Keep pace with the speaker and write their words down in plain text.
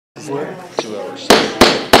2 hours.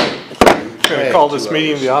 I'm going to call this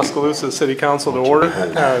meeting of the Oskaloosa City Council to order.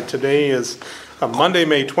 Today is Monday,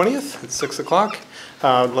 May 20th at 6 o'clock.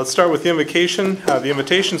 Let's start with the invocation. The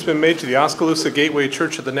invitation's been made to the Oskaloosa Gateway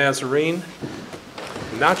Church of the Nazarene.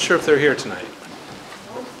 Not sure if they're here tonight.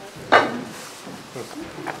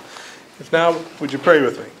 If not, would you pray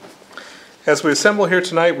with me? As we assemble here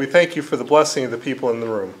tonight, we thank you for the blessing of the people in the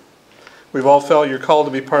room. We've all felt your call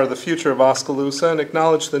to be part of the future of Oskaloosa and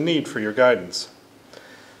acknowledge the need for your guidance.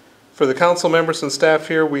 For the council members and staff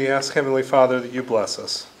here, we ask Heavenly Father that you bless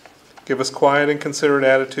us. Give us quiet and considerate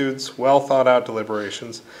attitudes, well thought out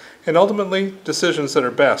deliberations, and ultimately decisions that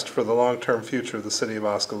are best for the long-term future of the city of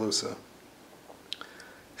Oskaloosa.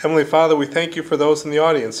 Heavenly Father, we thank you for those in the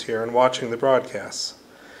audience here and watching the broadcasts.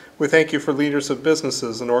 We thank you for leaders of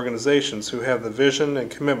businesses and organizations who have the vision and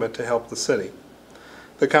commitment to help the city,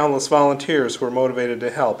 the countless volunteers who are motivated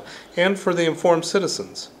to help, and for the informed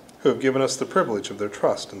citizens who have given us the privilege of their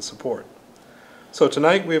trust and support. So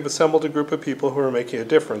tonight we have assembled a group of people who are making a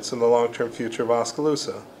difference in the long-term future of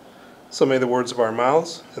Oskaloosa. So may the words of our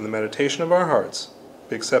mouths and the meditation of our hearts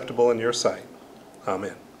be acceptable in your sight.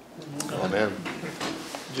 Amen. Amen.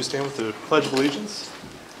 Would you stand with the Pledge of Allegiance?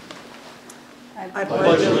 I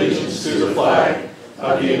pledge allegiance to the flag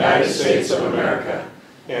of the United States of America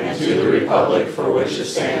and to the republic for which it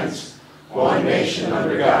stands, one nation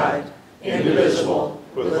under God, indivisible,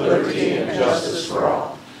 with liberty and justice for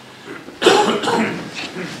all.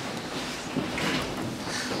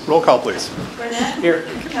 Roll call, please. Burnett? Here.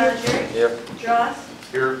 Cowdery? Here. Dross?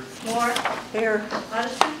 Here. Moore? Here.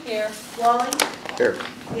 Addison? Here. Walling? Here.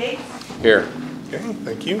 Yates? Here. Okay,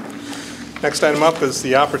 thank you. Next item up is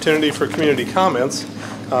the opportunity for community comments.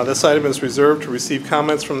 This item is reserved to receive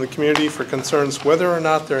comments from the community for concerns whether or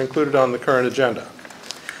not they're included on the current agenda.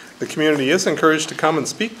 The community is encouraged to come and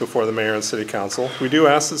speak before the mayor and city council. We do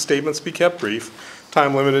ask that statements be kept brief,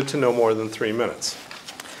 time limited to no more than 3 minutes.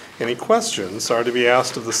 Any questions are to be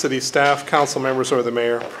asked of the city staff, council members, or the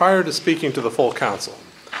mayor prior to speaking to the full council.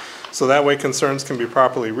 So that way concerns can be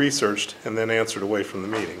properly researched and then answered away from the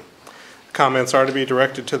meeting. Comments are to be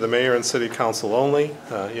directed to the mayor and city council only.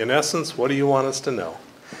 In essence, what do you want us to know?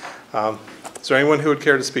 Is there anyone who would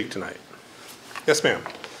care to speak tonight? Yes, ma'am.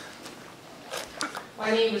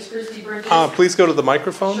 My name is Christy Bridges. Please go to the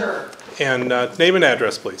microphone. Sure. And name and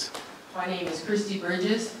address, please. My name is Christy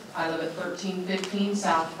Bridges. I live at 1315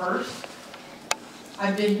 South 1st.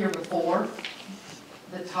 I've been here before.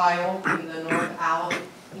 The tile in the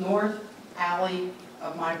north alley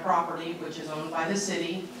of my property, which is owned by the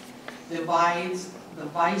city, divides the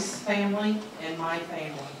Vice family and my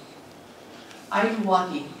family. I'm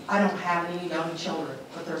lucky. I don't have any young children,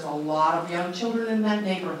 but there's a lot of young children in that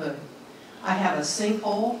neighborhood. I have a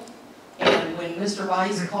sinkhole, and when Mr.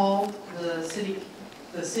 Vice called the city,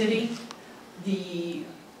 the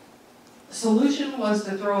solution was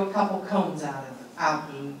to throw a couple cones out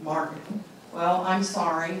and mark it. Well, I'm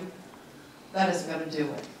sorry, that isn't going to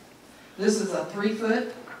do it. This is a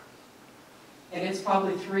 3-foot, and it's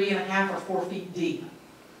probably 3.5 or 4 feet deep.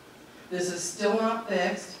 This is still not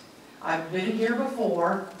fixed. I've been here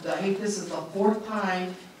before. I think this is the 4th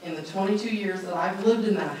time in the 22 years that I've lived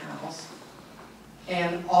in that house.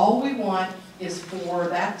 And all we want is for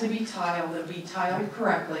that to be tiled and be tiled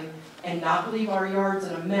correctly and not leave our yards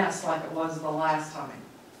in a mess like it was the last time.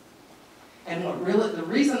 And the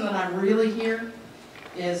reason that I'm really here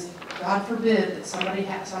is, God forbid that something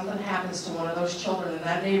happens to one of those children in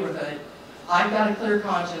that neighborhood. I've got a clear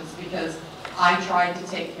conscience because I tried to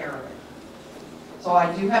take care of it. So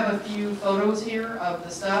I do have a few photos here of the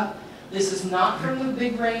stuff. This is not from the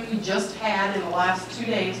big rain we just had in the last 2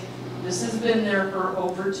 days. This has been there for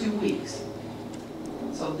over 2 weeks.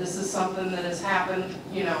 So this is something that has happened,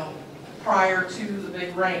 prior to the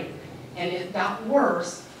big rain. And it got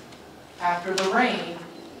worse after the rain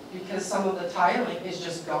because some of the tiling is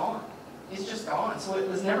just gone. It's just gone. So it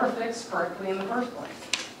was never fixed correctly in the first place.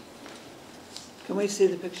 Can we see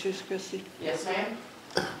the pictures, Christy? Yes, ma'am?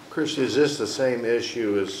 Christy, is this the same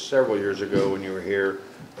issue as several years ago when you were here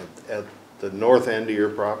at the north end of your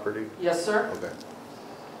property? Yes, sir. Okay.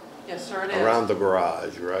 Yes, sir, it is. Around the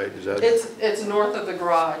garage, right? Is that? It's north of the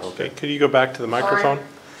garage. Okay, could you go back to the microphone?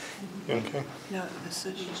 Okay. No, the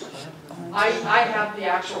city. I have the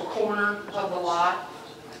actual corner of the lot.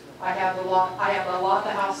 I have the lot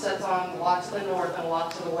the house sits on, a lot to the north and a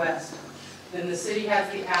lot to the west. Then the city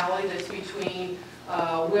has the alley that's between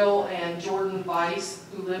Will and Jordan Vice,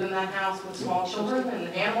 who live in that house with small children and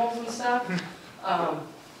animals and stuff.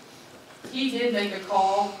 He did make a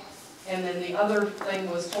call, and then the other thing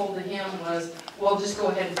was told to him was, well, just go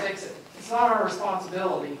ahead and fix it. It's not our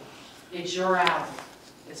responsibility. It's your alley.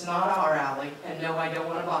 It's not our alley, and no, I don't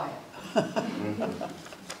want to buy it.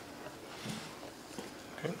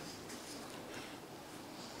 Okay.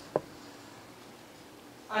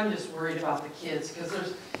 I'm just worried about the kids, because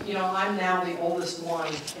there's, you know, I'm now the oldest one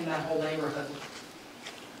in that whole neighborhood.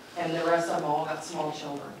 And the rest of them all got small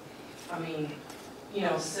children. I mean, you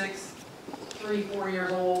know, 6, 3, 4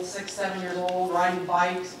 years old, 6, 7 years old, riding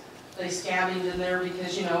bikes. They scavenged in there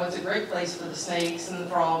because, you know, it's a great place for the snakes and the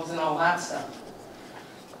frogs and all that stuff.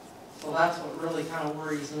 So that's what really kind of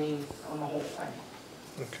worries me on the whole thing.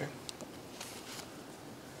 Okay.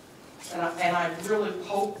 And I really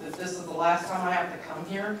hope that this is the last time I have to come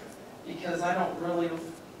here, because I don't really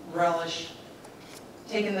relish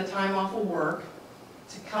taking the time off of work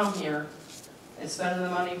to come here and spending the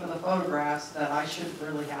money for the photographs that I shouldn't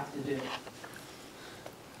really have to do.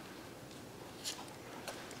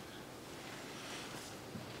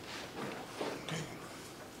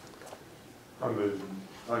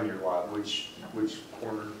 On your lot, which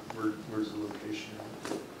corner, where's the location?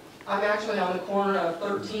 I'm actually on the corner of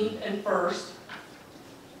 13th and 1st,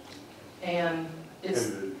 and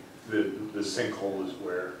it's, And the sinkhole is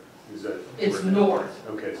where? Is that? it's north.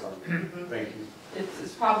 Okay, it's on, thank you.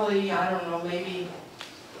 It's probably, I don't know, maybe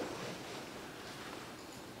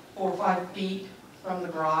 4 or 5 feet from the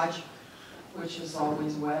garage, which is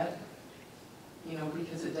always wet, you know,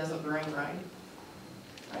 because it doesn't drain right.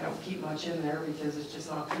 I don't keep much in there because it's just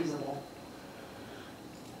not feasible.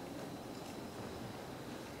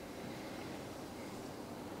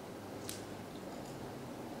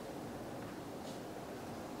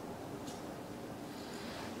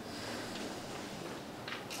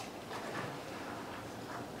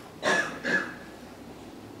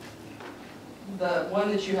 The one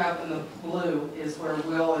that you have in the blue is where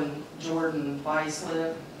Will and Jordan Weiss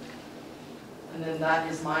live. And then that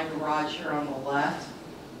is my garage here on the left.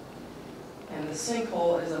 And the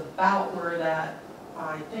sinkhole is about where that,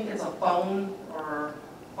 I think it's a phone or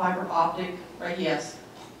fiber optic, right? Yes.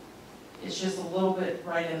 It's just a little bit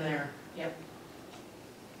right in there. Yep.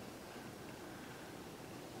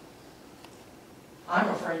 I'm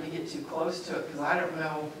afraid to get too close to it because I don't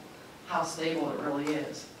know how stable it really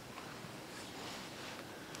is.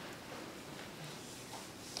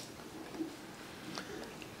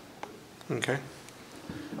 Okay.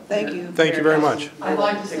 Thank you. Thank you very much. I'd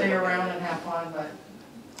like to stay around and have fun, but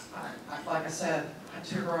like I said, I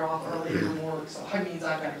took her off early from work, so that means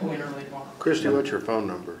I've got to go in early tomorrow. Christie, what's your phone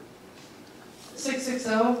number?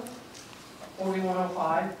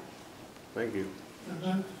 660-4105. Thank you.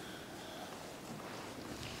 I'm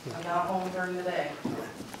not home during the day.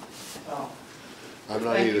 So, I'm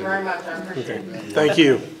not thank you either. very much, I appreciate Okay. it. Thank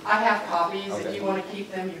you. I have copies, if you want to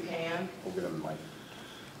keep them, you can. We'll get them, Mike.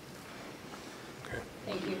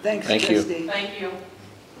 Thank you. Thanks, Thank you. Christie. Thank you.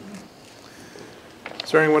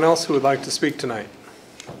 Is there anyone else who would like to speak tonight?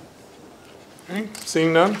 Okay,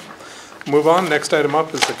 seeing none, move on. Next item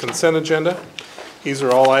up is the consent agenda. These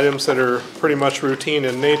are all items that are pretty much routine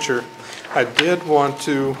in nature. I did want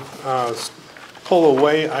to pull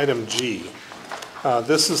away item G.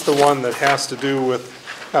 This is the one that has to do with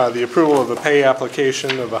the approval of the pay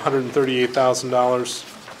application of $138,000,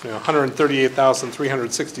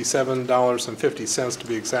 $138,367.50 to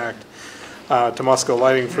be exact, to Musco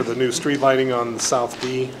Lighting for the new street lighting on the South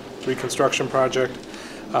D reconstruction project.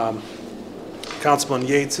 Councilman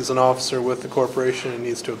Yates is an officer with the corporation and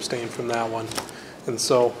needs to abstain from that one. And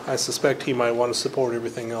so I suspect he might want to support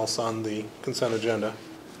everything else on the consent agenda.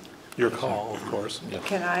 Your call, of course.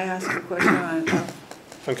 Can I ask a question on,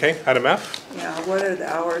 Okay, item F. yeah, what are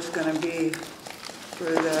the hours gonna be for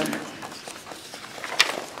the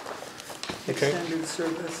Okay. extended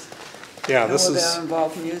service? Yeah, this Will is, that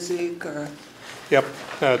involve music or? yep,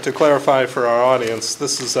 to clarify for our audience,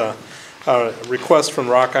 this is a request from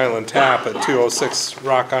Rock Island Tap at 206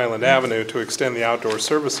 Rock Island Avenue to extend the outdoor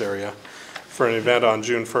service area for an event on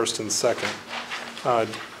June 1st and 2nd.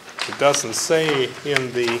 It doesn't say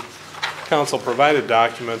in the council provided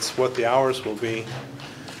documents what the hours will be.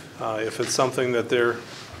 If it's something that they're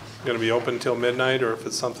going to be open till midnight, or if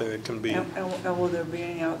it's something that can be. And will there be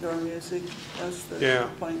any outdoor music? That's the Yeah.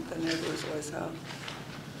 complaint the neighbors always have.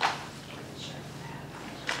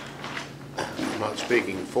 I'm not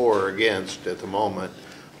speaking for or against at the moment,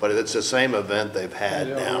 but it's the same event they've had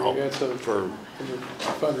now for,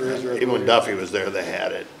 even when Duffy was there, they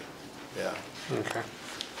had it. Yeah, Okay.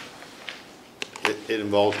 it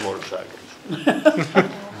involves motorcycles.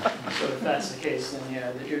 So if that's the case, then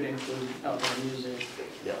yeah, that you'd include outdoor music.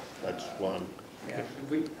 Yeah, that's one. Yeah,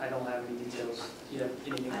 I don't have any details. Do you have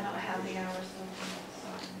anything? I don't have the hours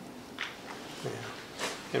though.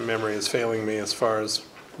 Yeah. And memory is failing me as far as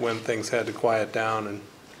when things had to quiet down, and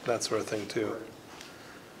that sort of thing too.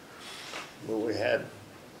 Well, we had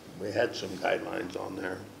some guidelines on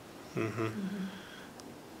there.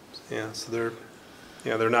 Yeah, so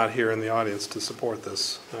they're not here in the audience to support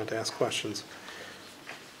this, to ask questions.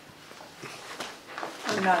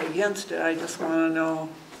 I'm not against it, I just want to know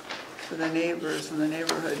for the neighbors in the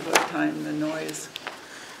neighborhood what time the noise.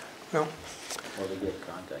 Well, Or they get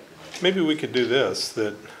contacted. maybe we could do this,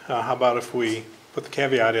 that, how about if we put the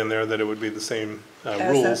caveat in there that it would be the same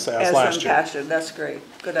rules as last year? As in that's great,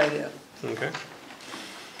 good idea. Okay,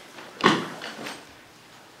 And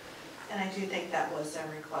I do think that was their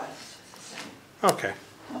request. okay.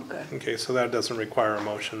 Okay, Okay, so that doesn't require a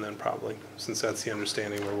motion then probably, since that's the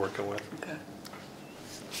understanding we're working with. okay.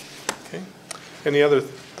 Okay. Any other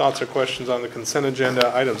thoughts or questions on the consent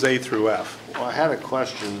agenda, items A through F? Well, I had a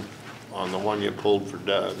question on the one you pulled for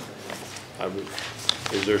Doug.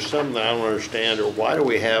 Is there something that I don't understand, or why do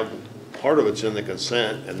we have, part of it's in the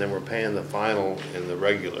consent, and then we're paying the final in the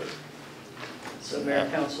regular? So Mayor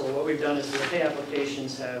and Council, what we've done is the pay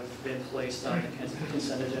applications have been placed on the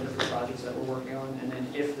consent agenda for projects that we're working on, and then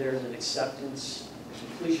if there's an acceptance,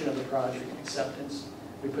 completion of the project, and acceptance,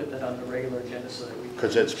 we put that on the regular agenda so that we can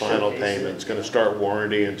Because it's final showcase payment, it. it's gonna start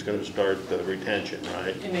warranty, and it's gonna start the retention,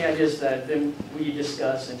 right? And the idea is that then we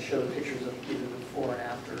discuss and show pictures of either the before and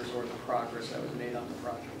afters or the progress that was made on the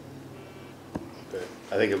project. Okay.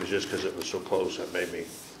 I think it was just because it was so close that made me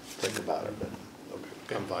think about it, but,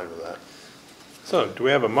 okay, I'm fine with that. So, do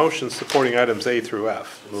we have a motion supporting items A through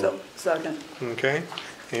F? So, second. Okay,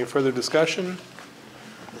 any further discussion?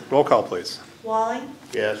 Roll call, please. Walling,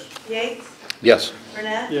 Yes? Yates, Yes.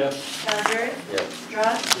 Burnett. Yes. Calgery, Yes.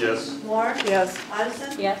 Dross, Yes. Moore, Yes,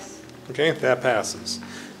 Addison. Yes. Okay, that passes.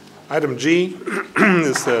 Item G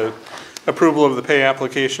is the approval of the pay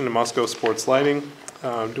application to Musco Sports Lighting.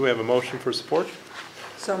 Do we have a motion for support?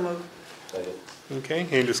 so moved. Second. Okay,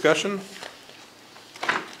 any discussion?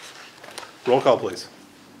 Roll call, please.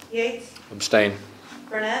 Yates, Abstain.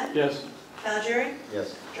 Burnett, Yes. Calgery,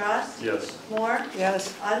 Yes. Dross, Yes. Moore,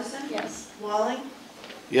 Yes, Addison. Yes. Walling,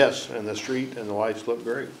 Yes, and the street and the lights look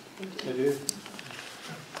great. They do.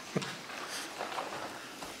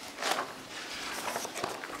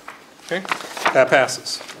 Okay, that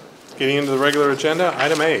passes. Getting into the regular agenda,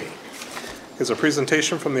 item A is a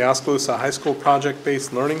presentation from the Oskaloosa High School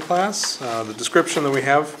project-based learning class. The description that we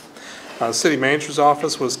have, City Manager's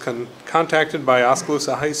Office was contacted by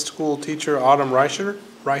Oskaloosa High School teacher Autumn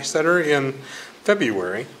Reisetter in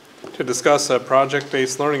February to discuss a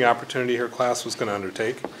project-based learning opportunity her class was going to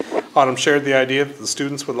undertake. Autumn shared the idea that the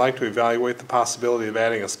students would like to evaluate the possibility of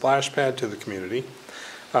adding a splash pad to the community.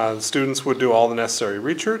 The students would do all the necessary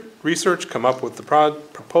research, come up with the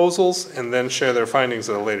proposals, and then share their findings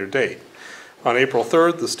at a later date. On April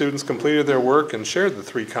 3rd, the students completed their work and shared the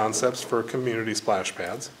 3 concepts for community splash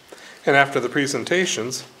pads. And after the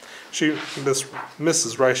presentations,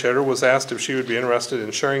 Mrs. Reichetter was asked if she would be interested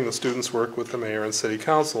in sharing the students' work with the mayor and city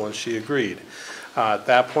council, and she agreed. At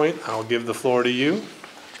that point, I'll give the floor to you.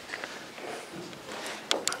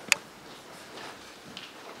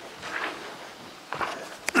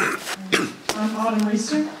 I'm Autumn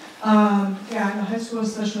Reister. Yeah, I'm a high school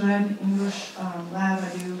special ed English lab.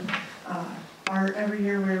 I do every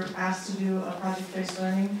year we're asked to do a project-based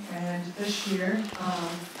learning, and this year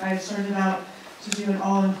I started out to do an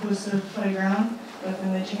all-inclusive playground, but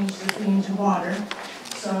then they changed the theme to water.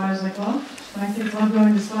 So I was like, well, my kids love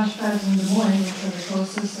going to splash pads in Des Moines, which are the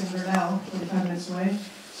closest, in Grinnell, 45 minutes away.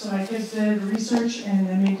 So my kids did research and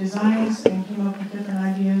they made designs and came up with different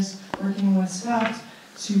ideas, working with Scott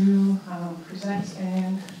to present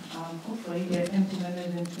and hopefully get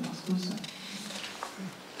implemented into Oskaloosa.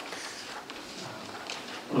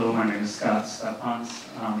 Hello, my name is Scott Stepons.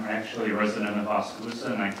 I'm actually a resident of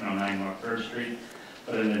Oskaloosa, 1909 North 3rd Street.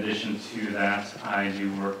 But in addition to that, I do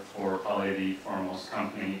work for probably the foremost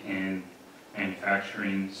company in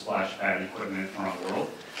manufacturing splash pad equipment around the world,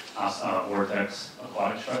 Vortex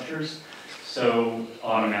Aquatic Structures. So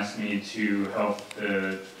Autumn asked me to help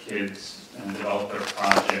the kids develop their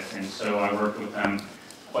project, and so I worked with them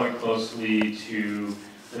quite closely to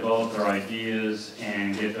develop their ideas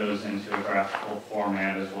and get those into a graphical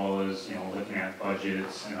format, as well as, looking at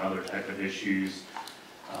budgets and other type of issues,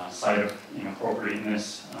 site of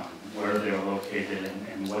appropriateness, where they are located,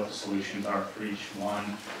 and what the solutions are for each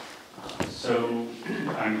one. So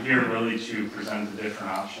I'm here really to present the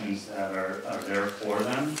different options that are there for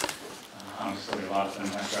them. Obviously, a lot of them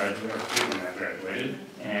have graduated, or few of them have graduated,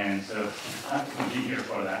 and so I'm going to be here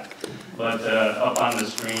for that. But up on the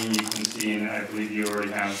screen, you can see, and I believe you already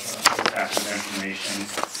have a package of information.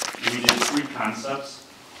 We did 3 concepts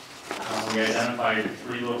We identified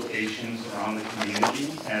 3 locations around the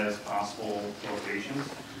community as possible locations.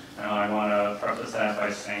 Now, I want to preface that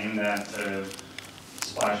by saying that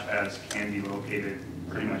splash pads can be located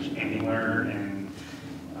pretty much anywhere and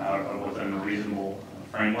within a reasonable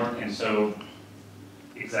framework, and so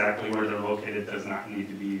exactly where they're located does not need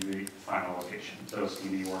to be the final location. Those can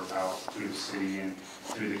be worked out through the city and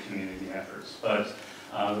through the community efforts. But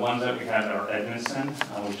the ones that we have are Edmondson,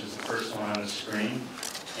 which is the first one on the screen.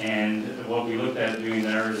 And what we looked at doing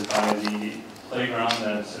there is by the playground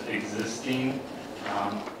that's existing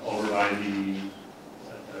over by the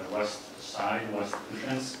west side, west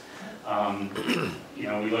entrance. You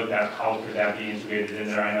know, we looked at how could that be integrated in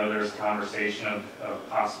there. I know there's conversation of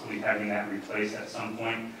possibly having that replaced at some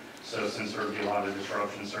point. So since there would be a lot of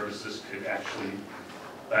disruption, services could actually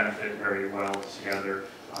benefit very well together.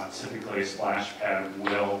 Typically, a splash pad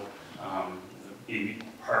will be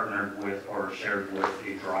partnered with or shared with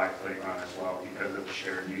a dry playground as well because of the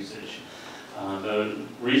shared usage. The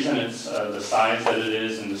reason it's the size that it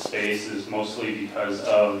is and the space is mostly because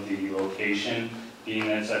of the location. Being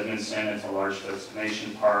that it's Edmondson, it's a large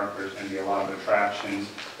destination park, there's going to be a lot of attractions.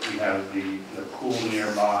 We have the pool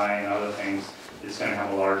nearby and other things. It's going to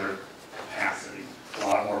have a larger capacity. A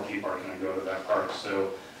lot more people are going to go to that park.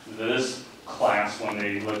 So this class, when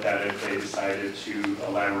they looked at it, they decided to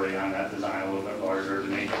elaborate on that design a little bit larger, to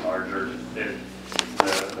make it larger, to fit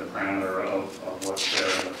the parameter of what's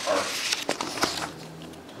there in the park.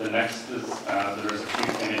 The next is, there's a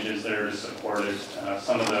few images there to support it.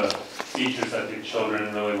 Some of the features that the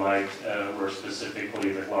children really liked were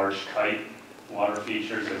specifically the large kite water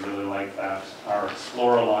features. They really liked that. Our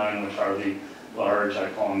Explorer line, which are the large, I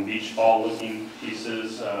call them beach ball looking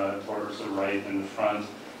pieces towards the right and the front.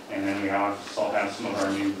 And then we also have some of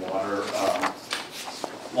our new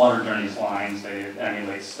water journeys lines. They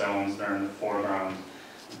emulate stones. They're in the foreground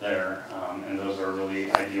there, and those are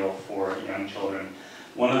really ideal for young children.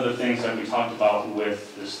 One of the things that we talked about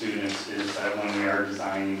with the students is that when we are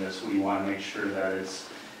designing this, we want to make sure that it's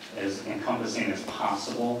as encompassing as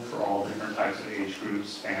possible for all different types of age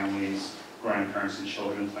groups, families, grandparents and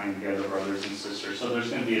children playing together, brothers and sisters. So there's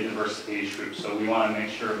going to be a diverse age group. So we want to make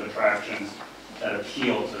sure of attractions that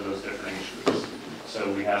appeal to those different age groups.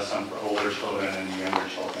 So we have some for older children and younger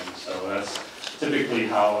children. So that's typically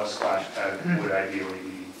how a splash pad would ideally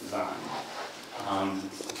be designed.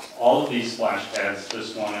 All of these splash pads,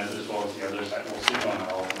 this one as well as the others that we'll see on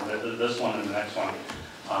all of them, this one and the next one,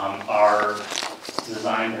 are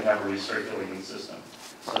designed to have a recirculating system.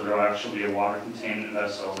 So there will actually be a water containment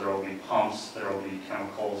vessel, there will be pumps, there will be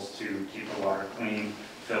chemicals to keep the water clean,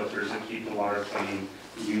 filters that keep the water clean,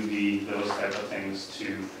 UV, those type of things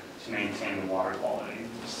to maintain the water quality.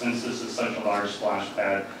 Since this is such a large splash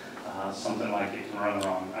pad, something like it can run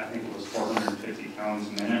around, I think it was 450 pounds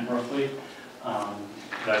a minute roughly.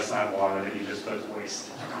 That's not water that you just put to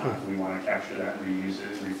waste. We want to capture that and reuse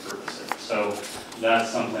it and repurpose it. So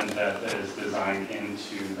that's something that is designed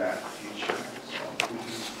into that feature.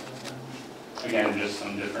 So, again, just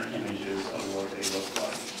some different images of what they look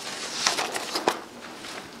like.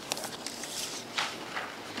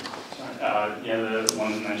 The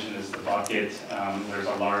one mentioned is the bucket. There's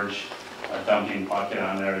a large dumping bucket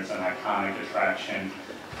on there. It's an iconic attraction.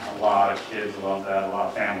 A lot of kids love that. A lot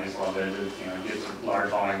of families love it. It gets a large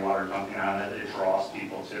volume water dumping on it. It draws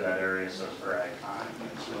people to that area, so it's very iconic.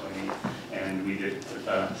 It's really neat. And we did put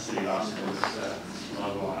the City of Oskaloosa's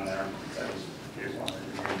logo on there. That was kids wanted to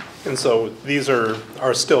do. And so these are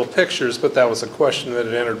still pictures, but that was a question that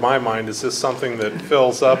had entered my mind. Is this something that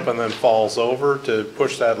fills up and then falls over to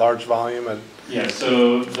push that large volume? And yeah,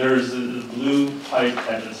 so there's the blue pipe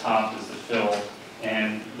at the top is the fill,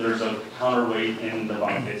 and there's a counterweight in the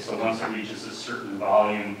bucket. So once it reaches a certain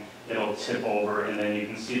volume, it'll tip over, and then you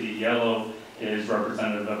can see the yellow is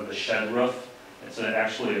representative of the shed roof. It's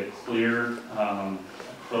actually a clear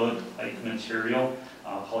acrylic-like material.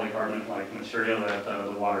 Polycarbonate-like material that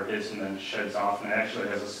the water hits and then sheds off, and it actually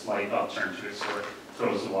has a slight upturn to it, so it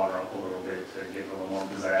throws the water up a little bit to give it a little more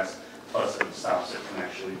pizzazz. Plus, it stops it from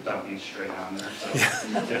actually dumping straight on there. So,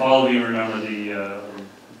 if all of you remember the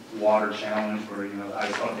water challenge, or the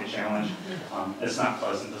ice bucket challenge, it's not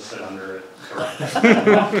pleasant to sit under it.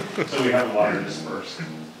 So we have the water dispersed,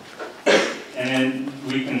 and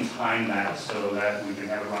we can time that so that we can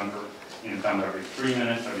have it run for done every 3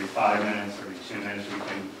 minutes, every 5 minutes, every 2 minutes. We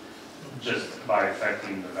can, just by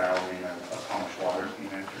affecting the valuing of how much water is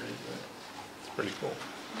being entered into it. Pretty cool.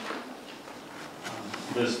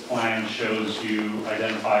 This plan shows you,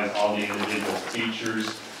 identifies all the individual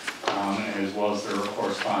features, as well as their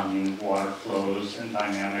corresponding water flows and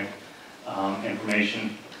dynamic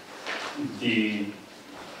information. The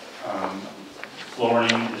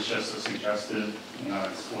Flooring is just a suggestive,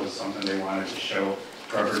 it was something they wanted to show,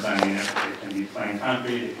 representing it. It can be plain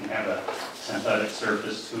concrete, it can have a synthetic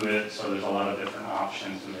surface to it, so there's a lot of different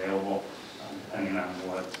options available depending on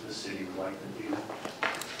what the city would like to do.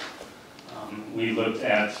 We looked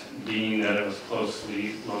at, being that it was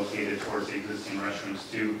closely located towards the existing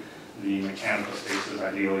restrooms too, the mechanical spaces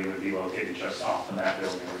ideally would be located just off of that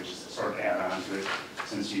building, which is to sort of add on to it,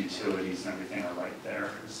 since utilities and everything are right there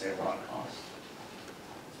to save a lot of cost.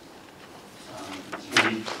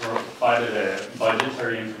 We provided a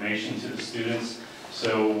budgetary information to the students.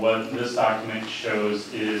 So what this document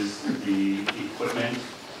shows is the equipment.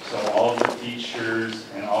 So all of the features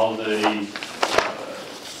and all the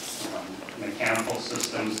mechanical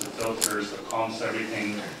systems, the filters, the pumps,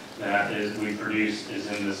 everything that we produce is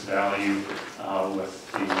in this value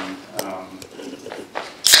with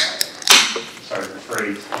the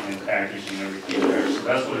freight and packaging and everything there. So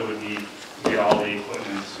that's what it would be to get all the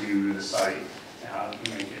equipment to the site,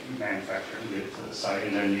 make it manufacture and get it to the site,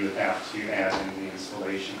 and then you would have to add in the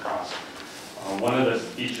installation cost. One of the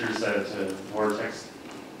features that Vortex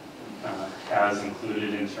has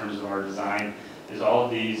included in terms of our design is all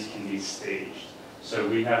of these can be staged. So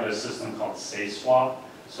we have a system called Safe Swap.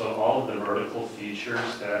 So all of the vertical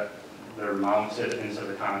features that they're mounted into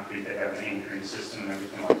the concrete, they have an anchoring system and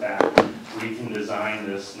everything like that. We can design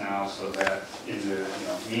this now so that in the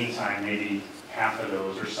meantime, maybe half of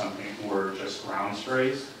those or something were just ground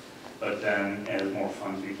sprays, but then as more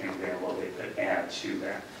funds became available, they could add to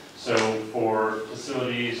that. So for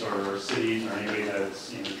facilities or cities or anybody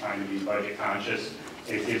that's trying to be budget conscious,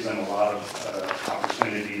 it gives them a lot of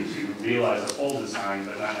opportunity to realize a full design,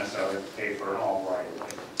 but not necessarily pay for it all right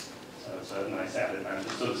away. So it's a nice added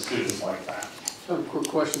benefit. So the students like that. I have a quick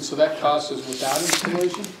question. So that cost is without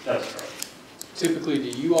installation? That's correct. Typically, do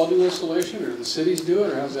you all do installation, or do the cities do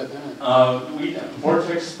it, or how's that done?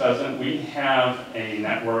 Vortex doesn't. We have a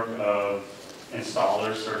network of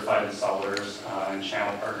installers, certified installers, and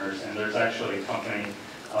channel partners, and there's actually a company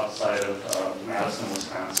outside of Madison,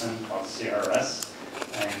 Wisconsin called CRS,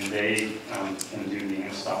 and they can do the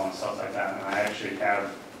install and stuff like that. And I actually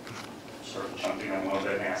have sort of jumping on a little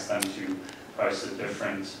bit and asked them to price the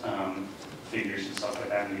different figures and stuff like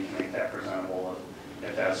that, and we can make that presentable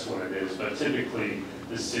if that's what it is. But typically,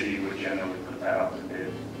 the city would generally put that out to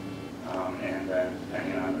bid, and then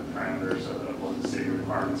depending on the parameters of what the city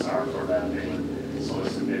requirements are for that, they would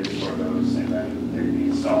solicit bids for those, and then they'd be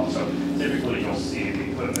installed. So typically, you'll see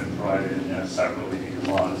the equipment provided separately, because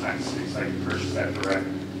a lot of times cities like to purchase that direct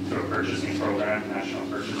through a purchasing program, national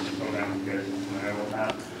purchasing program, if you guys are familiar with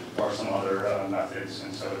that, or some other methods,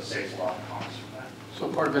 and so it saves a lot of costs from that. So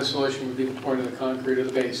part of installation would be the pouring of the concrete or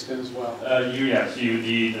the base then as well? Yes,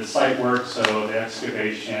 the site work, so the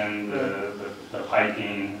excavation, the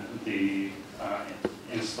piping, the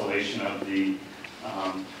installation of the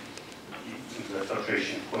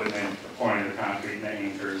filtration equipment, the pouring of the concrete and the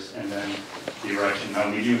anchors, and then the erection. Now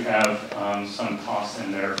we do have some costs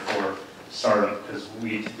in there for startup, because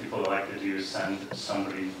we typically like to do is send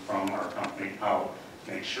somebody from our company out,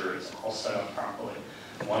 make sure it's all set up properly.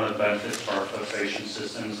 One of the benefits for our filtration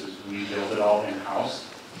systems is we build it all in-house.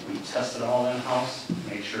 We test it all in-house,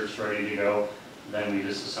 make sure it's ready to go. Then we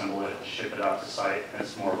disassemble it, ship it out to site, and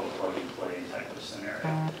it's more of a plug-and-play type of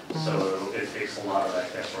scenario. So it takes a lot of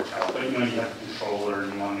that guesswork out. But you have a controller,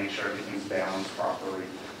 and you want to make sure everything's balanced properly.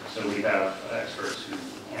 So we have experts who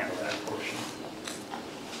handle that portion.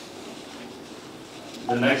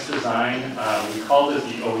 The next design, we called it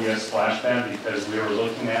the OES splash pad because we were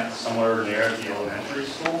looking at somewhere near the elementary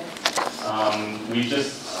school. We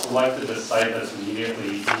just selected the site that's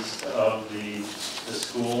immediately east of the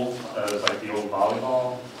school, it's like the old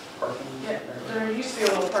volleyball parking. Yeah, there used to be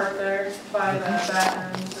a little park there by the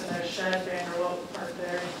bathrooms and a shed, Vanderbilt Park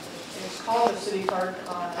there. It's called the city park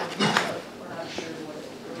on, we're not sure what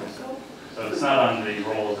it is called. So it's not on the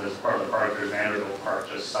rolls as part of the park, there's Vanderbilt Park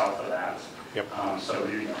just south of that. Yep. So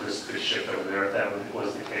this could shift over there if that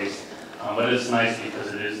was the case. But it's nice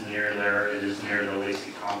because it is near there, it is near the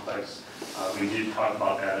Lacey complex. We did talk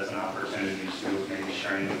about that as an opportunity to maybe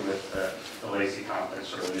sharing it with the Lacey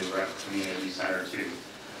complex or the new rec community center too.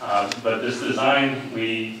 But this design,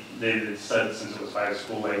 they said since it was by a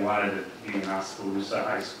school, they wanted it to be an Oskaloosa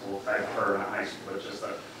high school type, or not high school, but just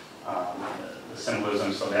the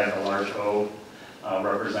symbolism. So they had a large O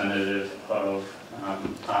representative of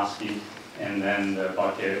Oski, and then the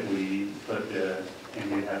bucket, we put the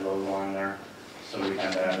Indian head logo on there. So we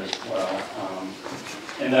had that as well.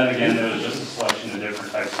 And then again, there was just a selection of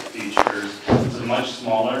different types of features. It's a much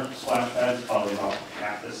smaller splash pad, it's probably about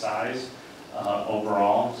half the size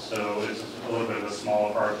overall. So it's little bit of a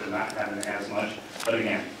smaller park, but not having as much. But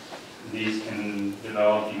again, these can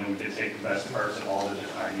develop, we could take the best parts of all the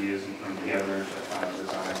different ideas and put them together into a final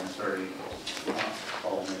design. It's very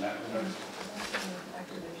following that.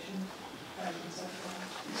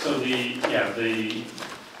 So the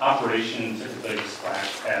operation, typically the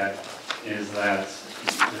splash pad, is that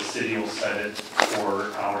the city will set it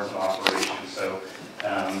for hours of operation. So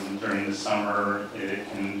during the summer, it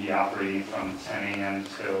can be operating from 10 a.m.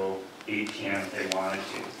 till 8 p.m. if they wanted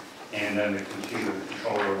to. And then the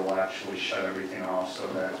controller will actually shut everything off so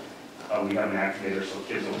that we have an activator so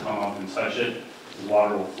kids will come up and touch it. The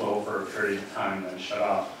water will flow for a period of time, then shut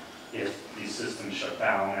off. If the system shut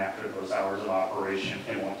down after those hours of operation,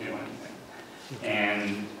 it won't do anything.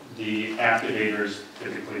 And the activators,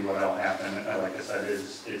 typically what'll happen, like I said,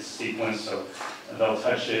 is it's sequenced, so they'll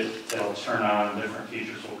touch it, it'll turn on, different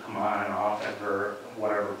features will come on and off after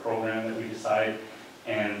whatever program that we decide,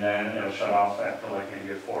 and then it'll shut off after like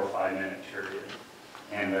maybe a 4 or 5 minute period.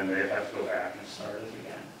 And then they have to go back and start it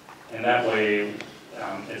again. And that way,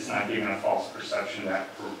 it's not giving a false perception that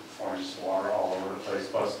performs water all over the place,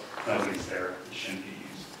 plus nobody's there, it shouldn't be used.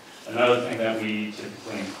 Another thing that we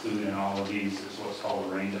typically include in all of these is what's called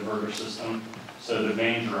a rain diverter system. So the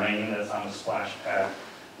main drain that's on the splash pad,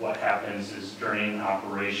 what happens is during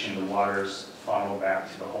operation, the water's funneled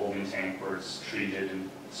back to the holding tank where it's treated and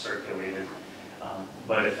circulated.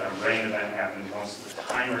 But if a rain event happens, once the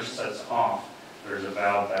timer sets off, there's a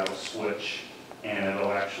valve that'll switch, and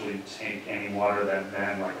it'll actually take any water that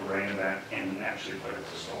then, like a rain event, and actually put it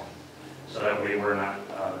to storm. So that way we're not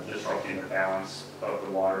disrupting the balance of the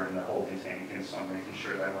water in the holding tank, and so making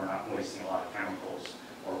sure that we're not wasting a lot of chemicals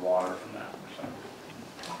or water from that perspective.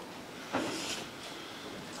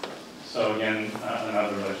 So again,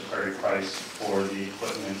 another budgetary price for the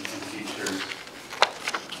equipment and features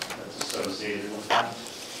that's associated with that.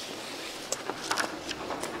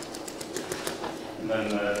 And then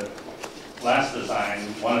the last design,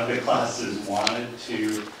 one of the classes wanted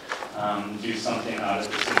to do something out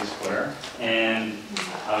of the city square, and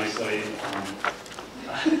obviously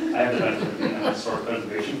I have the benefit of being on the Historic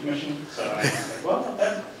Preservation Commission, so I was like, well,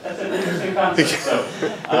 that's an interesting concept. So,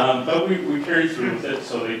 but we carried through with it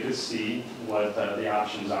so they could see what the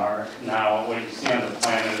options are. Now, what you see on the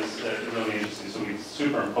plan is really interesting. So we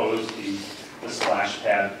superimposed the splash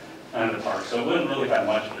pad on the park, so it wouldn't really have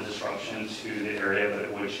much of a disruption to the area, but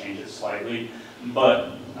it would change it slightly.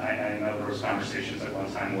 But I know there was conversations at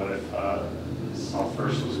one time, what if South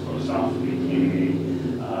First was closed off and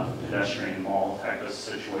became a pedestrian mall type of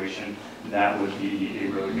situation? That would be a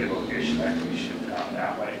really good location that could be shifted out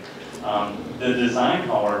that way. The design,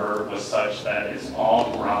 however, was such that it's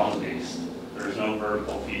all ground based. There's no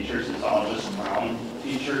vertical features, it's all just ground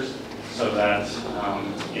features, so that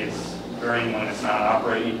it's during when it's not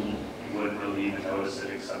operating, you wouldn't really even notice it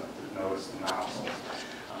except to notice the nozzles.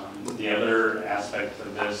 The other aspect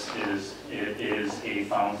of this is it is a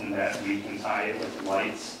fountain that we can tie it with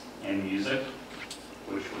lights and music,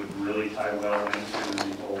 which would really tie well into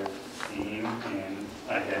the whole theme and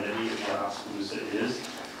identity of what Oskaloosa is.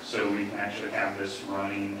 So we can actually have this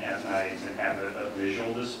running at night and have a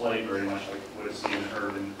visual display, very much like what is in an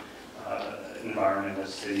urban environment, a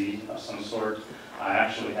city of some sort. I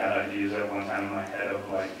actually had ideas at one time in my head of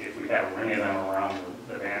like if we had a ring of them around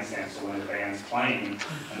the bandstand, so when the band's playing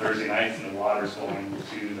on Thursday nights and the water's going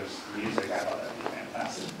to this music, I thought that'd be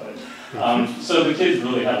fantastic. But so the kids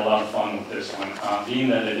really had a lot of fun with this one. Being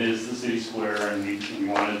that it is the city square and we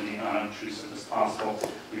wanted to be unobtrusive as possible,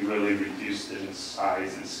 we really reduced it in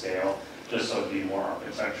size and scale just so it'd be more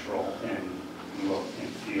architectural in look and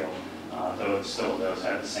feel, though it still does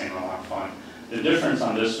have the same amount of fun. The difference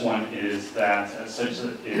on this one is that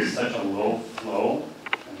it is such a low flow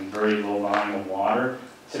and very low volume of water.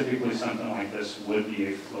 Typically something like this would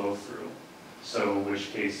be a flow through. So in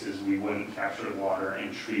which cases we wouldn't capture the water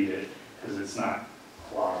and treat it because it's not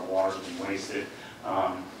a lot of water being wasted.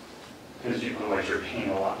 Because otherwise you're paying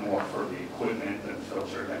a lot more for the equipment and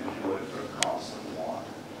filter than you would for the cost of the water.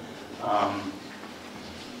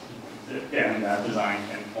 Again, that design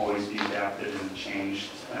can always be adapted and changed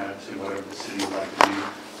to whatever the city would like to do.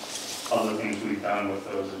 Other things we've done with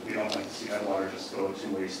those is we don't like to see that water just go to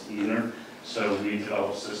waste either. So we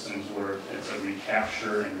develop systems where it's a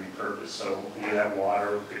recapture and repurpose. So maybe that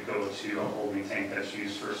water could go to a holding tank that's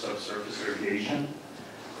used for subsurface irrigation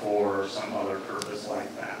or some other purpose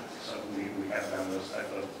like that. So we have done those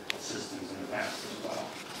type of systems in the past as well.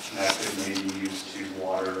 And that could maybe be used to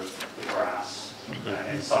water the grass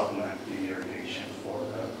and supplement the irrigation for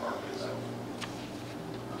the park itself.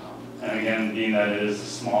 And again, being that it is the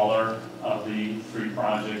smaller of the three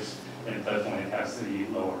projects, it definitely has the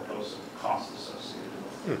lower costs associated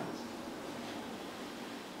with it.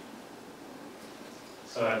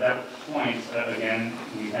 So at that point, again,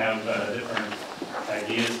 we have different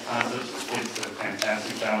ideas, concepts. The kids did a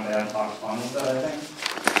fantastic job. They had a lot of fun with it, I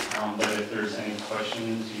think. But if there's any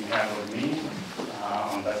questions you have of me,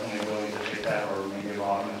 I'm definitely willing to take that, or maybe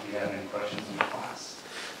Robin, if you have any questions in the class.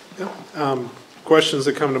 Questions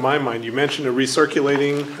that come to my mind. You mentioned a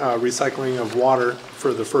recycling of water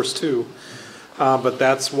for the first two, but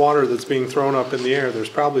that's water that's being thrown up in the air. There's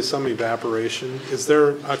probably some evaporation. Is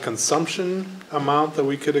there a consumption amount that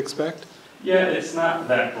we could expect? Yeah, it's not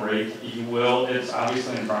that great. It's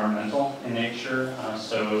obviously environmental in nature.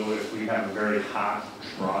 So if we have a very hot,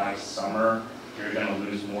 dry summer, you're going to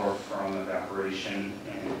lose more from evaporation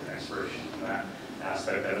and transpiration from that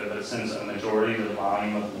aspect of it. But since a majority of the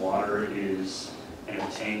volume of the water is in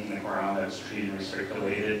a tank in the ground that's treated and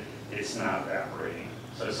recirculated, it's not evaporating.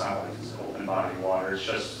 So it's not like it's open body water. It's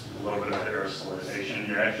just a little bit of aerosolization.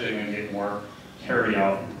 You're actually going to get more carry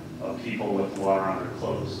out of people with water on their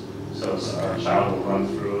clothes. So our child will run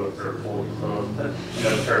through if they're fully clothed, but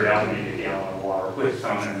carry out maybe a gallon of water with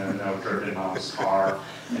them, and then they'll drip in mom's car.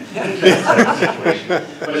 That type of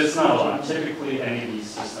situation. But it's not a lot. Typically, any of these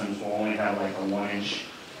systems will only have like a 1-inch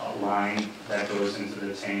line that goes into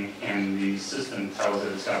the tank, and the system tells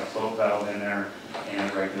it it's got a float valve in there, and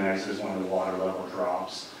it recognizes when the water level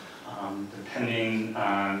drops. Depending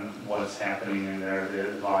on what's happening in there,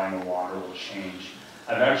 the volume of water will change.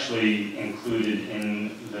 I've actually included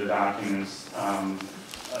in the documents a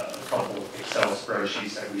couple Excel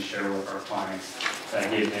spreadsheets that we share with our clients that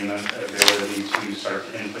give them the ability to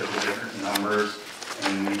start to input the different numbers,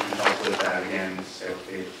 and we can help with that again and say,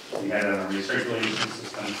 okay, we had it on a recirculation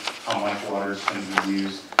system, how much water is going to be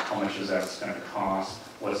used, how much is that going to cost,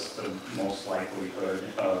 what's the most likelihood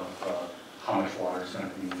of how much water is going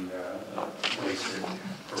to be wasted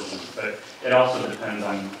per week. But it also depends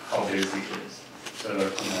on how busy it is.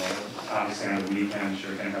 So, obviously on the weekends,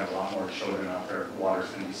 you're going to have a lot more children out there. Water's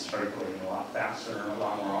going to be circulating a lot faster and a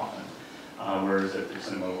lot more often. Whereas if it's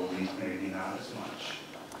in the middle of the week, maybe not as much.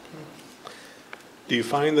 Do you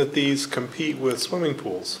find that these compete with swimming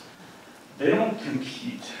pools? They don't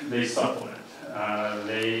compete. They supplement.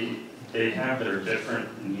 They have their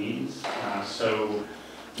different needs. So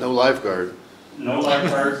no lifeguard. No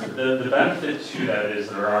lifeguards. The benefit to that is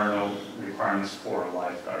there are no requirements for a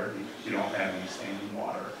lifeguard because you don't have any standing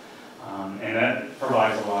water. And that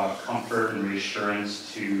provides a lot of comfort and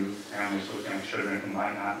reassurance to families with young children who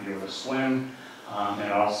might not be able to swim.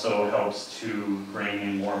 It also helps to bring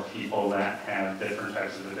in more people that have different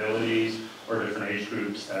types of abilities or different age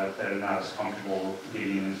groups that are not as comfortable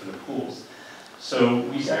getting into the pools. So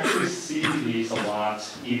we actually see these a lot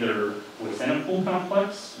either within a pool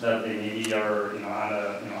complex that they maybe are on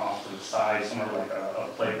a off to the side somewhere like a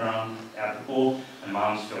playground at the pool and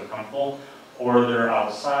moms feel comfortable, or they're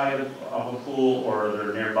outside of a pool or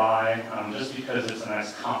they're nearby just because it's a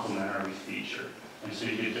nice complementary feature. And so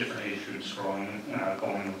you get different age groups going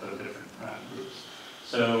with the different groups.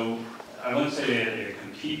 So I wouldn't say it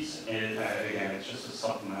competes. Again, it's just a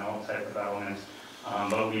supplemental type of element.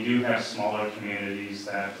 But we do have smaller communities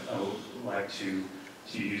that like to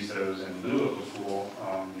use those in lieu of a pool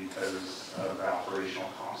because of the operational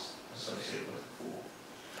costs associated with the pool.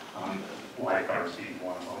 Lifeguards being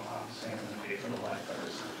one of them, obviously, and pay for the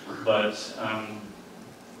lifeguards. But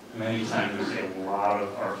many times we see a lot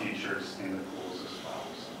of our features in the pools as well.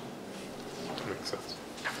 So. That makes sense.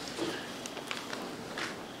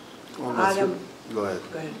 Adam, go ahead.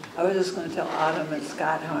 Go ahead. I was just going to tell Autumn and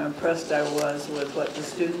Scott how impressed I was with what the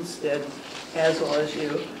students did, as well as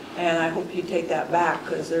you. And I hope you take that back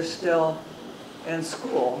because they're still in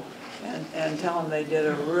school. And tell them they did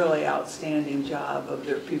a really outstanding job of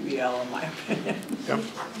their PBL, in my opinion. Yep.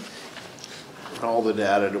 All the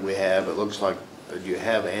data that we have, it looks like you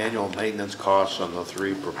have annual maintenance costs on the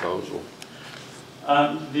 3 proposals.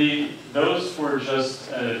 Those were just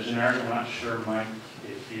generic. I'm not sure, Mike,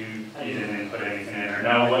 if you didn't input anything in there.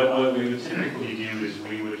 No, what we would typically do is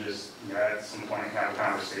we would just at some point have a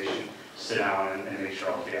conversation, sit down and make sure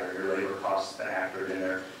all the your labor costs are accurate in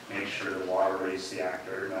there, make sure the water rate's the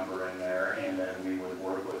accurate number in there, and then we would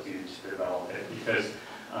work with you to develop it because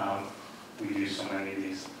we do so many of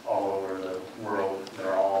these all over the world.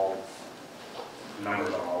 They're all,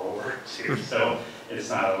 numbers are all over too, so it's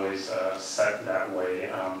not always set that way,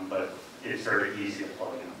 but it's very easy to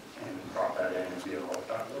plug in and drop that in and deal with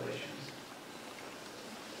calculations.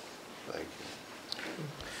 Thank you.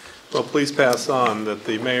 Well, please pass on that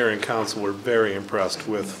the mayor and council were very impressed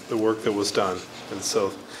with the work that was done. And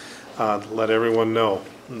so let everyone know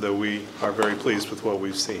that we are very pleased with what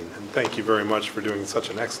we've seen. And thank you very much for doing such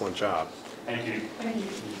an excellent job. Thank you. Thank you.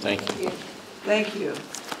 Thank you. Thank you.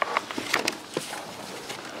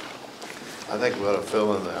 I think we ought to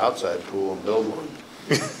fill in the outside pool and build one.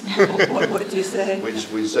 What would you say?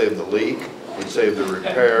 We'd save the leak, we'd save the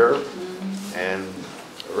repair, and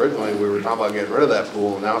originally we were talking about getting rid of that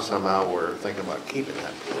pool, and now somehow we're thinking about keeping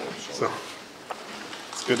that pool. So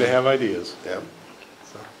it's good to have ideas. Yep.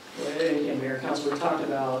 And Mayor, Council, we talked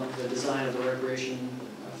about the design of the recreation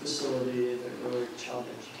facility, the early child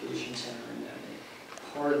education center, and that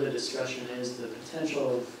part of the discussion is the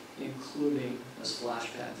potential of including a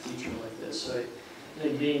splash pad feature like this. So I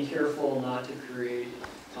think being careful not to create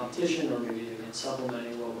competition or maybe even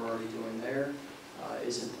supplementing what we're already doing there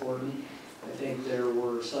is important. I think there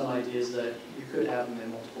were some ideas that you could have them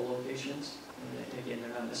in multiple locations. And again, they're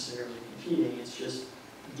not necessarily competing, it's just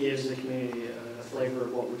gives the community a flavor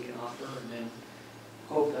of what we can offer, and then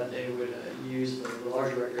hope that they would use the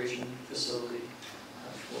larger recreation facility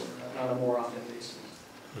on a more often basis.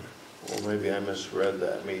 Well, maybe I misread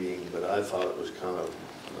that meeting, but I thought it was kind of,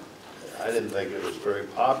 I didn't think it was very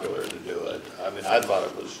popular to do it. I mean, I thought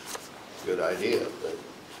it was a good idea, but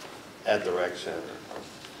at the rec center.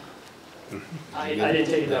 I didn't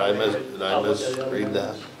take that. Did I misread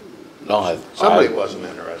that? No, Somebody wasn't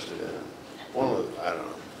interested in it. One of the, I don't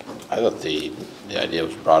know. I thought the idea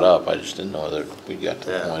was brought up. I just didn't know whether we got to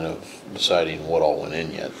the point of deciding what all went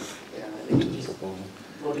in yet. Yeah, I think we're just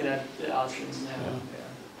looking at the options now.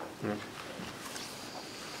 Yeah.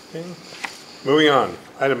 Okay. Moving on,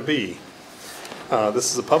 item B.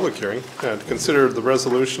 This is a public hearing to consider the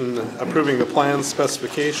resolution approving the plans,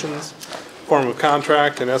 specifications, form of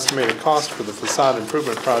contract, and estimated cost for the facade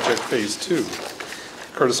improvement project Phase 2.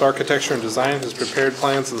 Curtis Architecture and Design has prepared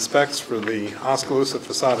plans and specs for the Oskaloosa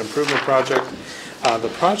facade improvement project. The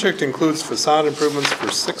project includes facade improvements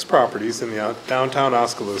for 6 properties in the downtown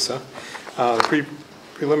Oskaloosa.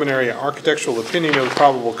 Preliminary architectural opinion of the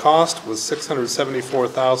probable cost was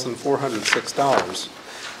 $674,406.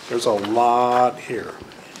 There's a lot here.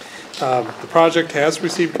 The project has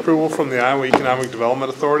received approval from the Iowa Economic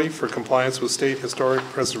Development Authority for compliance with state historic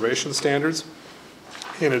preservation standards,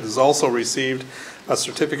 and it has also received a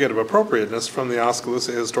certificate of appropriateness from the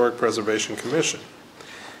Oskaloosa Historic Preservation Commission.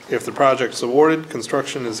 If the project is awarded,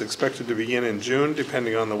 construction is expected to begin in June,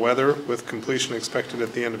 depending on the weather, with completion expected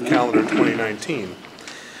at the end of calendar 2019.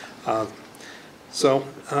 I'll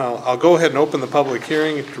go ahead and open the public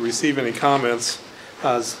hearing to receive any comments.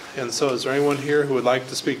 And so is there anyone here who would like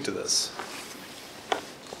to speak to this?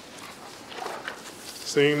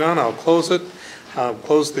 Seeing none, I'll close it.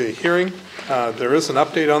 Close the hearing. There is an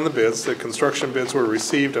update on the bids. The construction bids were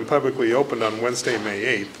received and publicly opened on Wednesday, May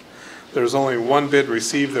 8th. There's only one bid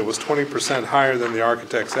received that was 20% higher than the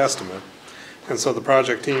architect's estimate. And so the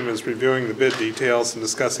project team is reviewing the bid details and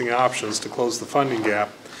discussing options to close the funding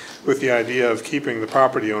gap, with the idea of keeping the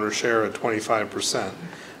property owner share at 25%.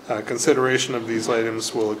 Consideration of these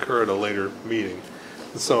items will occur at a later meeting.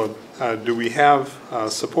 So do we have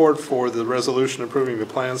support for the resolution approving the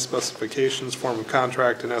plan, specifications, form of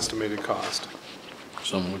contract, and estimated cost?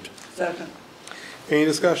 So moved. Second. Any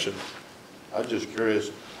discussion? I'm just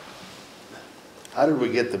curious, how did we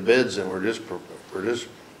get the bids and we're just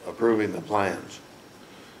approving the plans?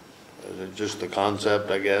 Is it just the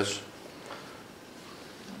concept, I guess?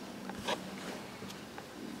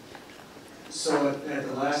 So at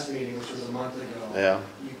the last meeting, which was a month ago, Yeah.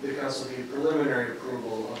 The council gave preliminary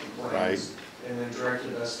approval of the plans. Right. And then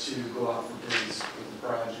directed us to go out for bids with the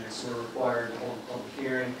project. So we're required to hold a public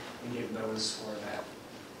hearing and give notice for that.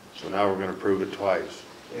 So now we're gonna prove it twice.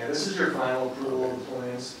 Yeah, this is your final approval of the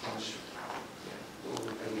plans.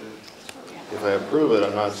 If I approve it,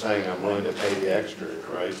 I'm not saying I'm willing to pay the extra,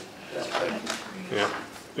 right? Yeah.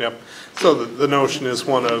 Yep. So the notion is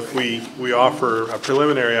one of we offer a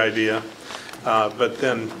preliminary idea, but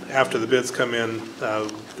then after the bids come in,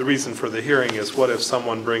 the reason for the hearing is what if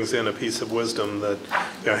someone brings in a piece of wisdom that,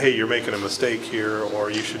 hey, you're making a mistake here, or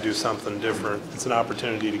you should do something different. It's an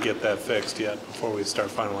opportunity to get that fixed yet before we start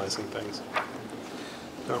finalizing things.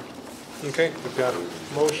 No. Okay, we've got a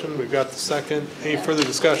motion, we've got the second. Any further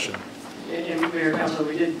discussion? And Mayor, Council,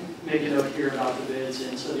 we did make a note here about the bids,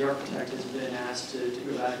 and so the architect has been asked to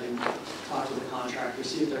go back and talk to the contractor,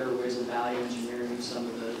 see if there are ways of value engineering some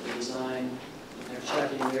of the design. They're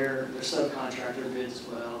checking their subcontractor bids as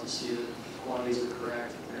well to see that the quantities are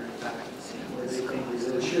correct, if they're in fact where they think they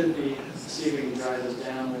really should be, see if we can drive those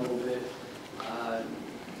down a little bit.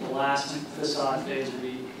 The last facade phase,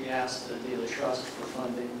 we asked the Daily Trust for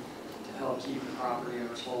funding to help keep the property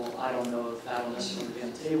owners whole. I don't know if that'll necessarily be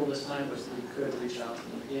on the table this time, but we could reach out to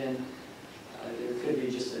them again. There could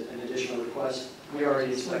be just an additional request. We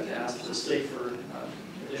already expect to ask the state for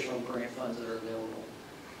additional grant funds that are available.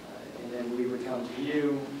 And then we would come to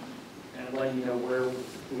you and let you know where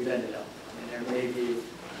we've ended up. And there may be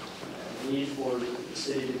a need for the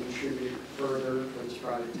city to contribute further for this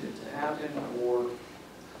project to happen, or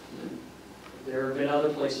there have been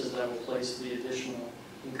other places that will place the additional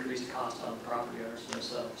increased cost on the property owners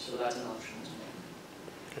themselves. So that's an option as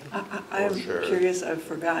well. I'm curious, I've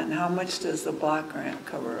forgotten, how much does the block grant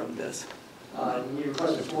cover of this? We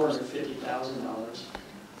requested $450,000.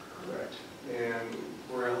 Correct. And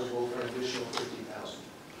we're eligible for an additional $50,000.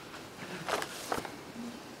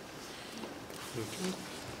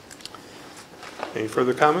 Any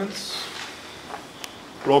further comments?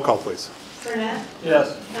 Roll call, please. Burnett,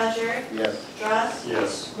 Yes. Cowger, Yes. Dross,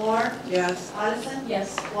 Yes. Moore, Yes. Addison,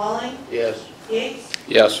 Yes. Walling, Yes. Yates,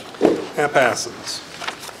 Yes. That passes.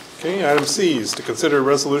 Okay, item C is to consider a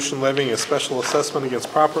resolution levying a special assessment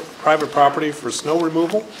against private property for snow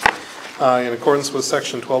removal in accordance with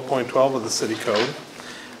section 12.12 of the city code.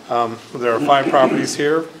 There are 5 properties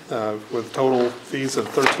here with total fees of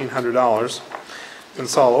 $1,300. And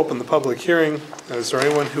so I'll open the public hearing. Is there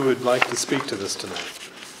anyone who would like to speak to this tonight?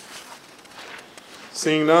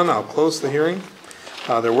 Seeing none, I'll close the hearing.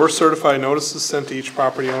 There were certified notices sent to each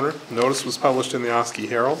property owner. The notice was published in the Oski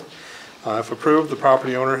Herald. If approved, the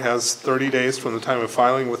property owner has 30 days from the time of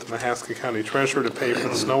filing with the Mahaska County Treasurer to pay for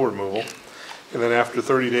the snow removal. And then after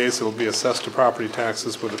 30 days, it will be assessed to property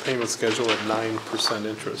taxes with a payment schedule at 9%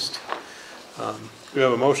 interest. We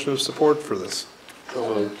have a motion of support for this. So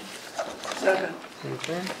moved. Second.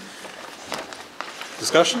 Okay.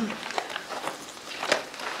 Discussion?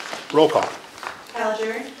 Roll call.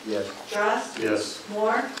 Cowger, Yes. Dross, Yes.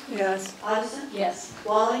 Moore, Yes. Addison, Yes.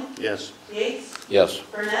 Walling, Yes. Yates, Yes.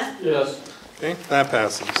 Burnett, Yes. Okay, that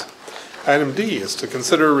passes. Item D is to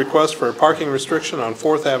consider a request for a parking restriction on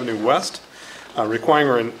 4th Avenue West,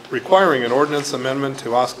 requiring an ordinance amendment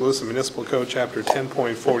to Oskaloosa Municipal Code, Chapter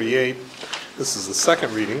 10.48. This is the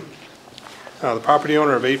second reading. The property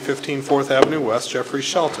owner of 815 4th Avenue West, Jeffrey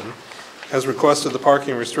Shelton, has requested the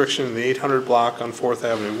parking restriction in the 800 block on 4th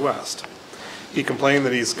Avenue West. He complained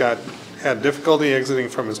that he's had difficulty exiting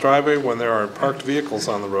from his driveway when there are parked vehicles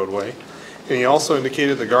on the roadway. And he also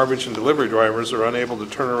indicated the garbage and delivery drivers are unable to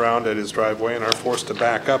turn around at his driveway and are forced to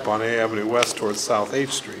back up on A Avenue West towards South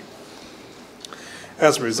H Street.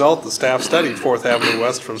 As a result, the staff studied 4th Avenue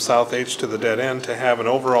West from South H to the dead end to have an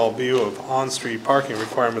overall view of on-street parking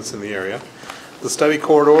requirements in the area. The study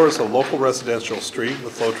corridor is a local residential street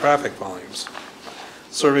with low traffic volumes.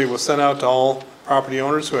 A survey was sent out to all property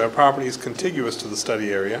owners who have properties contiguous to the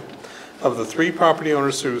study area. Of the 3 property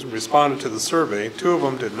owners who responded to the survey, 2 of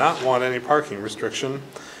them did not want any parking restriction.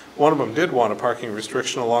 1 of them did want a parking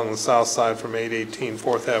restriction along the south side from 818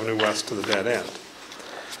 4th Avenue West to the dead end.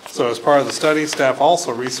 So as part of the study, staff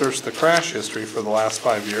also researched the crash history for the last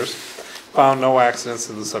 5 years, found no accidents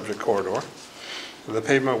in the subject corridor. The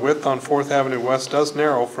pavement width on 4th Avenue West does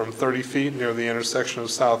narrow from 30 feet near the intersection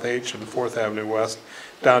of South H and 4th Avenue West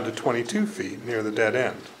down to 22 feet near the dead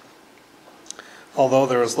end. Although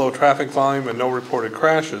there is low traffic volume and no reported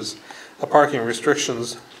crashes, a parking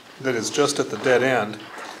restrictions that is just at the dead end,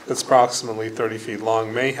 that's approximately 30 feet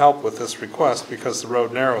long, may help with this request because the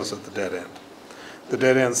road narrows at the dead end. The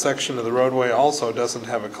dead end section of the roadway also doesn't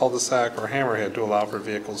have a cul-de-sac or hammerhead to allow for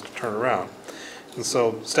vehicles to turn around. And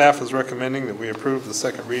so staff is recommending that we approve the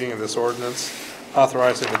second reading of this ordinance,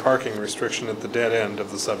 authorizing the parking restriction at the dead end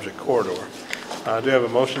of the subject corridor. Do you have a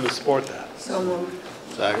motion to support that? So moved.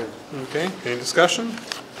 Second. Okay, any discussion?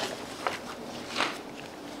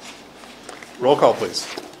 Roll call, please.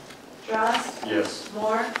 Dross, Yes.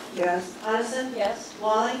 Moore, Yes. Addison, Yes.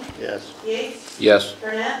 Walling, Yes. Yates, Yes.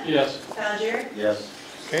 Burnett, Yes. Cowger, Yes.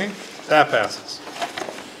 Okay, that passes.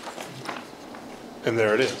 And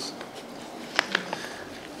there it is.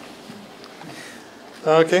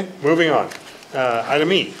 Okay, moving on.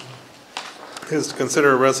 Item E is to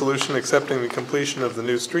consider a resolution accepting the completion of the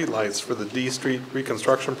new streetlights for the D Street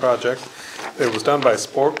reconstruction project that was done by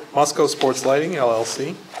Moscow Sports Lighting,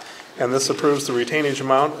 LLC, and this approves the retainage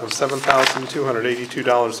amount of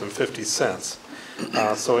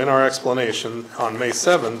 $7,282.50. So in our explanation, on May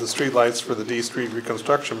 7, the streetlights for the D Street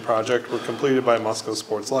reconstruction project were completed by Moscow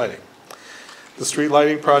Sports Lighting. The street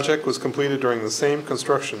lighting project was completed during the same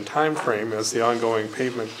construction time frame as the ongoing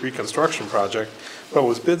pavement reconstruction project, but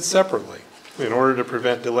was bid separately in order to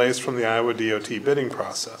prevent delays from the Iowa DOT bidding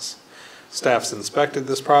process. Staff's inspected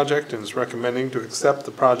this project and is recommending to accept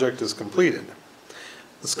the project as completed.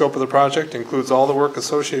 The scope of the project includes all the work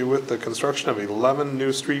associated with the construction of 11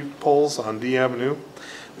 new street poles on D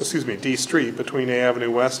Street between A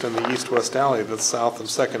Avenue West and the east-west alley that's south of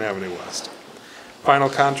 2nd Avenue West. Final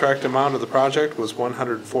contract amount of the project was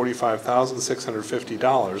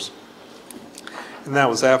 $145,650, and that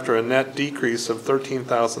was after a net decrease of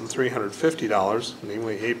 $13,350,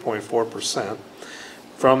 namely 8.4%,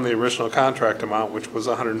 from the original contract amount, which was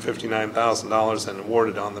 $159,000 and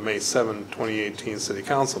awarded on the May 7, 2018 City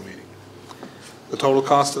Council meeting. The total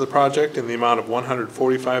cost of the project in the amount of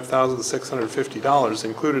 $145,650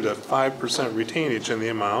 included a 5% retainage in the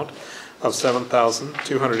amount of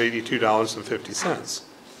 $7,282.50.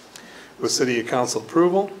 With City Council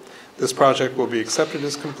approval, this project will be accepted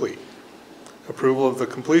as complete. Approval of the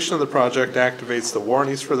completion of the project activates the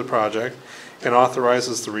warranties for the project and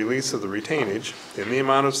authorizes the release of the retainage in the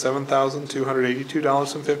amount of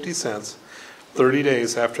 $7,282.50 30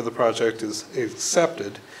 days after the project is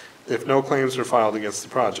accepted if no claims are filed against the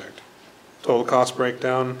project. Total cost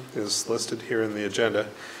breakdown is listed here in the agenda.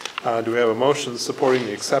 Do we have a motion supporting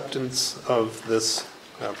the acceptance of this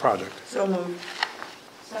project? So moved.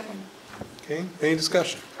 Second. Okay, any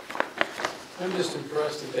discussion? I'm just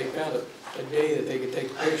impressed that they found a day that they could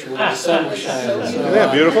take a picture when the sun was shining. So, Isn't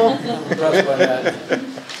that beautiful? I'm impressed by that.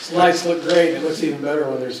 These lights look great. It looks even better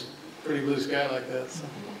when there's pretty blue sky like that. So.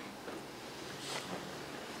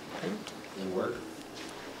 They work.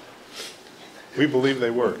 We believe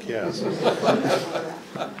they work, yes.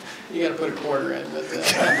 You got to put a quarter in, but.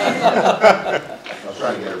 I'll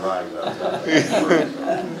try to get it right.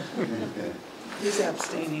 He's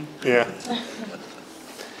abstaining. Yeah.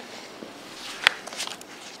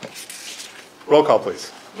 Roll call,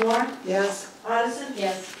 please. Moore? Yes. Addison?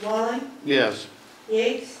 Yes. Walling? Yes.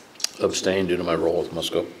 Yates? Abstain due to my role with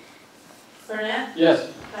Musco. Burnett? Yes.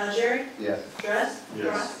 Jerry? Yes. Dress?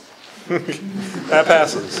 Yes. That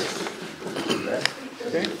passes.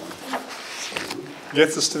 Okay.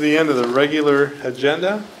 Gets us to the end of the regular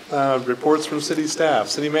agenda. Reports from city staff.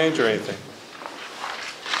 City manager, anything?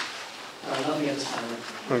 Nothing at this time.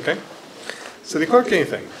 Okay. City clerk,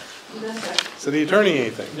 anything? No, sir. City attorney,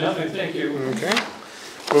 anything? Nothing, thank you. Okay.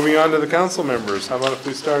 Moving on to the council members. How about if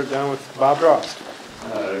we start down with Bob Drost?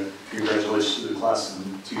 Congratulations to the class in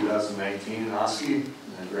 2019 in Oski.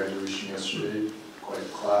 Graduation yesterday, quite a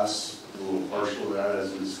class. A little partial to that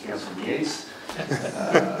as was Councilman Yates.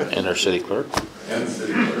 And our city clerk. And the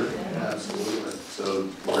city clerk, absolutely. So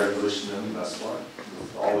congratulations to them, best of luck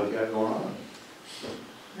with all they've got going on.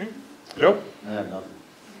 Joe? I have nothing.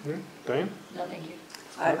 Diane? No, thank you.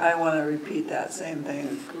 I want to repeat that same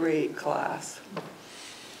thing. Great class.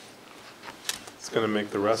 It's going to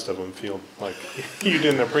make the rest of them feel like you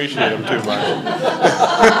didn't appreciate them too much.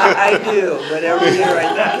 I do, but every year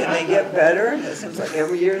I think, can they get better? And it seems like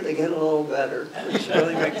every year they get a little better, which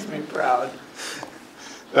really makes me proud.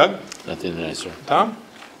 Doug? Nothing nicer. Tom?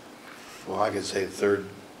 Well, I could say third,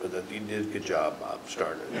 but that you did a good job, Bob,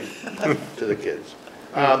 starting to the kids.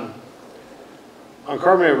 On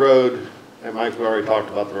Carbonate Road, and Mike, we already talked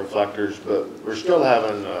about the reflectors, but we're still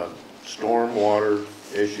having storm water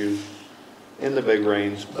issues in the big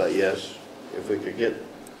rains. But yes, if we could get,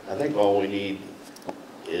 I think all we need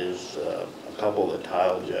is a couple of the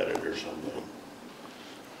tile jetted or something.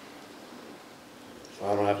 So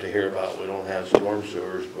I don't have to hear about, we don't have storm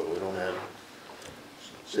sewers, but we don't have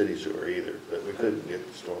city sewer either. But we couldn't get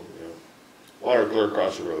the storm, water clear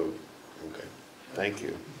across the road. Okay, thank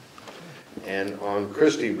you. And on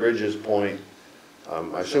Christie Bridges' point,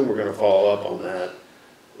 I assume we're going to follow up on that.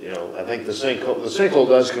 I think the sinkhole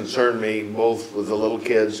does concern me, both with the little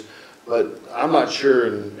kids, but I'm not sure,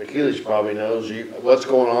 and Achilles probably knows what's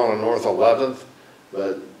going on North 11th,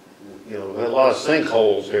 but, we've had a lot of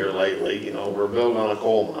sinkholes here lately. We're building on a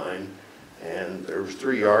coal mine, and there's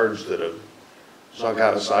 3 yards that have sunk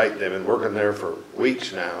out of sight. They've been working there for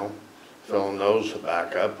weeks now, filling those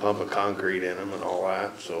back up, pumping concrete in them and all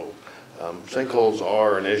that, so sinkholes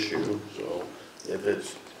are an issue. So if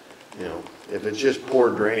it's just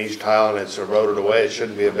poor drainage tile and it's eroded away, it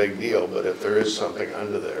shouldn't be a big deal. But if there is something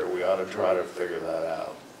under there, we ought to try to figure that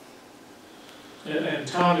out. And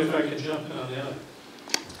Tom, if I can jump in on that.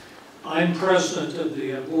 I'm president of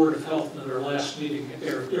the Board of Health, and at our last meeting,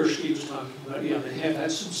 Eric Durski was talking about, they have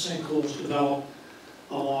had some sinkholes develop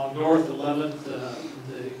along North 11th.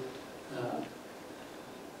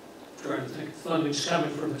 Trying to think, funding's coming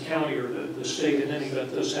from the county or the state. In any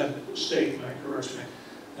event, those have been, the state might correct me.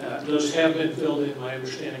 Those have been filled in. My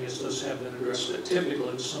understanding is those have been addressed. But typically,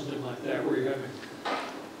 it's something like that where you're having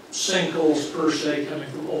sinkholes per se coming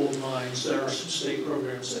from old mines. There are some state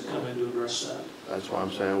programs that come in to address that. That's why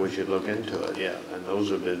I'm saying we should look into it, yeah. And those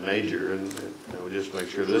have been major, and we just make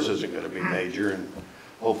sure this isn't gonna be major, and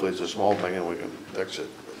hopefully it's a small thing and we can fix it.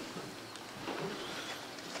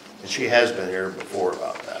 And she has been here before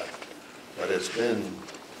about that, but it's been,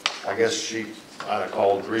 I guess she might have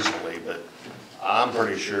called recently, but I'm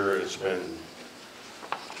pretty sure it's been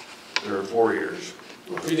 3 or 4 years.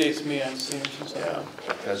 It predates me, I've seen it since Yeah,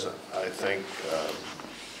 because I think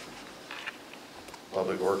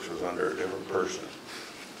Public Works was under a different person.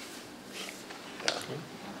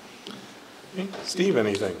 Okay. Steve,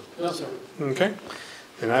 anything? No, sir. Okay.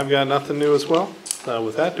 And I've got nothing new as well.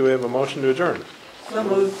 With that, do we have a motion to adjourn? So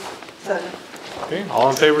moved. Second. Okay, all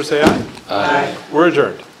in favor say aye. Aye. We're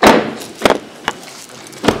adjourned.